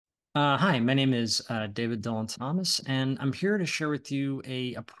Hi, my name is David Dillon Thomas, and I'm here to share with you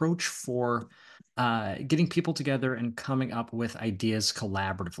a approach for getting people together and coming up with ideas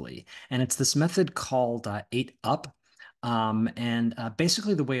collaboratively. And it's this method called 8UP. And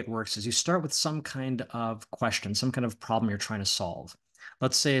basically, the way it works is you start with some kind of question, some kind of problem you're trying to solve.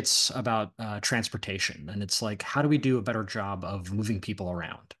 Let's say it's about transportation, and it's like, how do we do a better job of moving people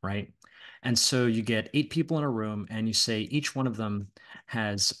around, right? And so you get 8 people in a room, and you say each one of them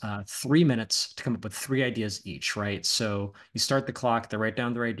has 3 minutes to come up with 3 ideas each, right? So you start the clock, they write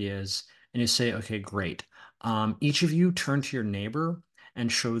down their ideas, and you say, okay, great. Each of you turn to your neighbor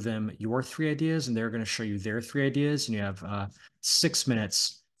and show them your 3 ideas, and they're going to show you their 3 ideas, and you have 6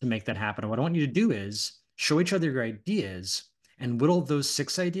 minutes to make that happen. And what I want you to do is show each other your ideas and whittle those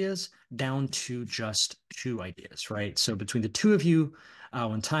 6 ideas down to just 2 ideas, right? So between the two of you,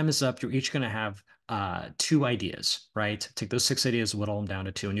 when time is up, you're each going to have 2 ideas, right? Take those 6 ideas, whittle them down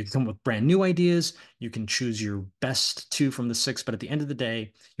to two, and you can come up with brand new ideas. You can choose your best two from the six, but at the end of the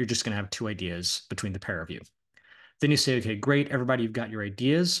day, you're just going to have 2 ideas between the pair of you. Then you say, okay, great, everybody, you've got your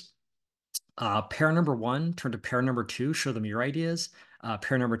ideas. Pair number one, turn to pair number two, show them your ideas.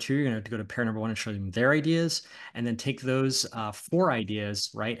 Pair number two, you're going to have to go to pair number one and show them their ideas, and then take those 4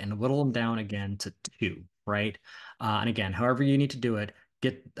 ideas, right, and whittle them down again to two, right? And again, however you need to do it,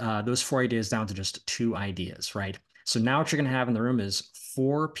 get those 4 ideas down to just 2 ideas, right? So now what you're going to have in the room is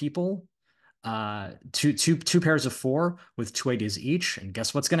 4 people, two pairs of four with 2 ideas each. And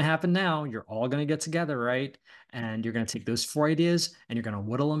guess what's going to happen now? You're all going to get together, right? And you're going to take those 4 ideas and you're going to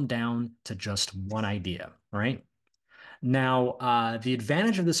whittle them down to just one idea, right? Now, the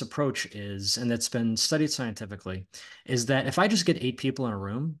advantage of this approach is, and that's been studied scientifically, is that if I just get 8 people in a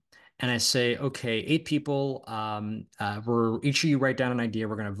room and I say, okay, 8 people, we're each of you write down an idea,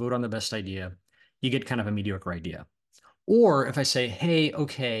 we're going to vote on the best idea, you get kind of a mediocre idea. Or if I say, hey,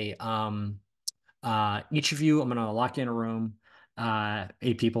 okay, each of you, I'm going to lock you in a room,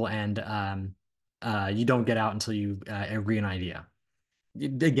 8 people, and you don't get out until you agree an idea.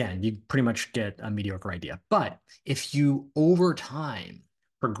 Again, you pretty much get a mediocre idea. But if you over time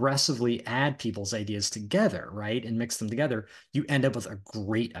progressively add people's ideas together, right, and mix them together, you end up with a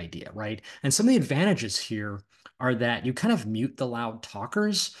great idea, right? And some of the advantages here are that you kind of mute the loud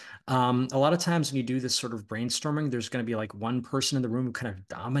talkers. A lot of times when you do this sort of brainstorming, there's going to be like one person in the room who kind of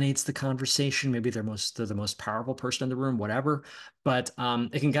dominates the conversation. Maybe they're the most powerful person in the room, whatever. But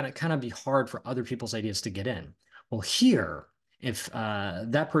it can kind of be hard for other people's ideas to get in. Well, here, if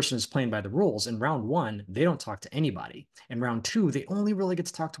that person is playing by the rules, in round one, they don't talk to anybody. In round two, they only really get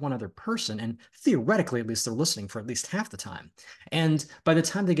to talk to one other person. And theoretically, at least, they're listening for at least half the time. And by the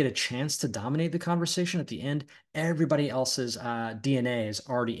time they get a chance to dominate the conversation at the end, everybody else's DNA is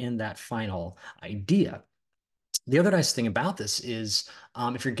already in that final idea. The other nice thing about this is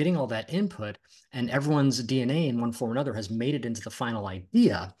if you're getting all that input and everyone's DNA in one form or another has made it into the final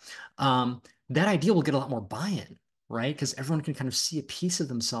idea, that idea will get a lot more buy-in, right? Because everyone can kind of see a piece of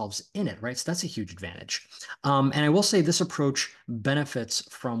themselves in it, right? So that's a huge advantage. And I will say this approach benefits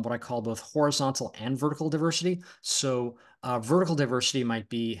from what I call both horizontal and vertical diversity. So vertical diversity might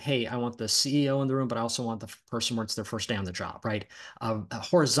be, hey, I want the CEO in the room, but I also want the person where it's their first day on the job, right?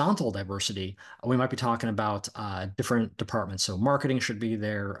 Horizontal diversity, we might be talking about different departments. So marketing should be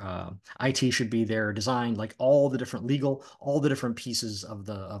there, IT should be there, design, like all the different legal, all the different pieces of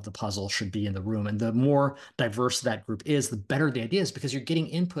the puzzle should be in the room. And the more diverse that group is, the better the idea is because you're getting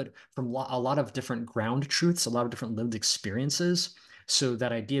input from a lot of different ground truths, a lot of different lived experiences. So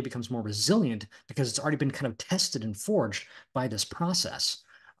that idea becomes more resilient because it's already been kind of tested and forged by this process.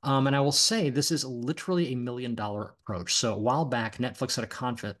 And I will say this is literally a $1 million approach. So a while back, Netflix had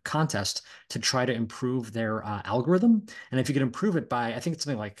a contest to try to improve their algorithm. And if you could improve it by, I think it's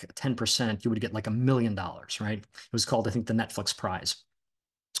something like 10%, you would get like $1 million, right? It was called, I think, the Netflix Prize.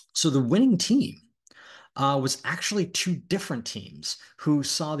 So the winning team was actually two different teams who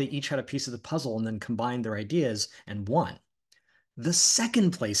saw they each had a piece of the puzzle and then combined their ideas and won. The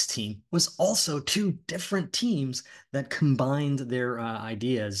second place team was also two different teams that combined their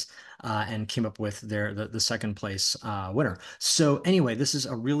ideas and came up with the second place winner. So anyway, this is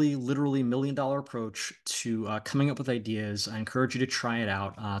a really literally $1 million approach to coming up with ideas. I encourage you to try it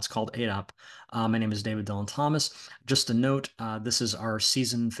out. It's called 8UP. My name is David Dillon Thomas. Just a note, this is our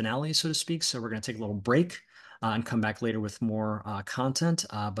season finale, so to speak. So we're going to take a little break. And come back later with more content.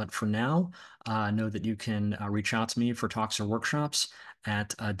 But for now, know that you can reach out to me for talks or workshops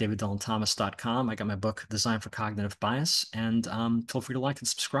at daviddillanthomas.com. I got my book, Design for Cognitive Bias, and feel free to like and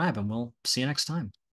subscribe, and we'll see you next time.